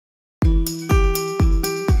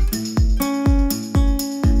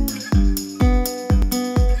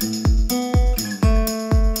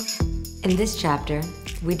this chapter,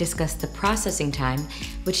 we discuss the processing time,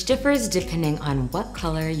 which differs depending on what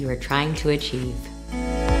color you are trying to achieve.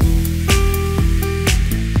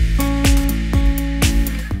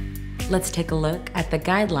 Let's take a look at the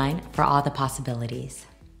guideline for all the possibilities.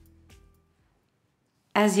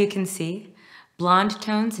 As you can see, blonde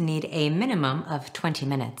tones need a minimum of 20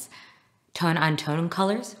 minutes. Tone-on-tone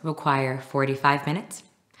colors require 45 minutes.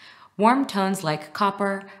 Warm tones like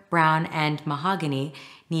copper, brown, and mahogany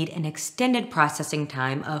need an extended processing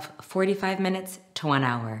time of 45 minutes to 1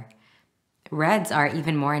 hour. Reds are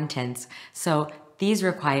even more intense, so these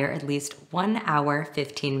require at least 1 hour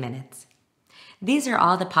 15 minutes. These are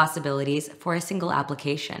all the possibilities for a single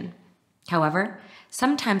application. However,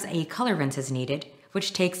 sometimes a color rinse is needed,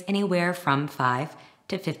 which takes anywhere from 5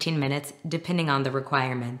 to 15 minutes depending on the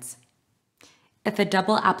requirements. If a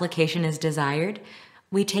double application is desired,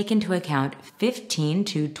 we take into account 15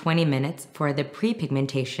 to 20 minutes for the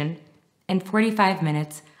pre-pigmentation and 45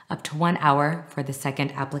 minutes up to 1 hour for the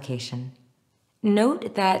second application.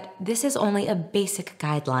 Note that this is only a basic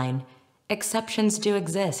guideline. Exceptions do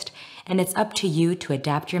exist, and it's up to you to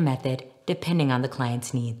adapt your method depending on the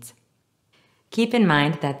client's needs. Keep in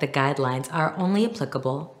mind that the guidelines are only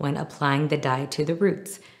applicable when applying the dye to the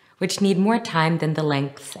roots, which need more time than the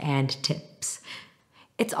lengths and tips.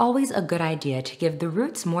 It's always a good idea to give the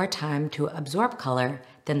roots more time to absorb color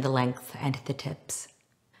than the length and the tips.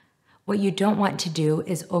 What you don't want to do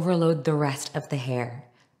is overload the rest of the hair.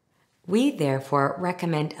 We therefore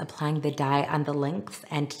recommend applying the dye on the lengths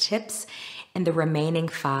and tips in the remaining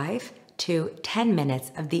 5 to 10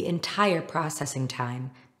 minutes of the entire processing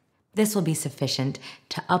time. This will be sufficient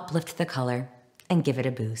to uplift the color and give it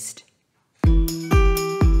a boost.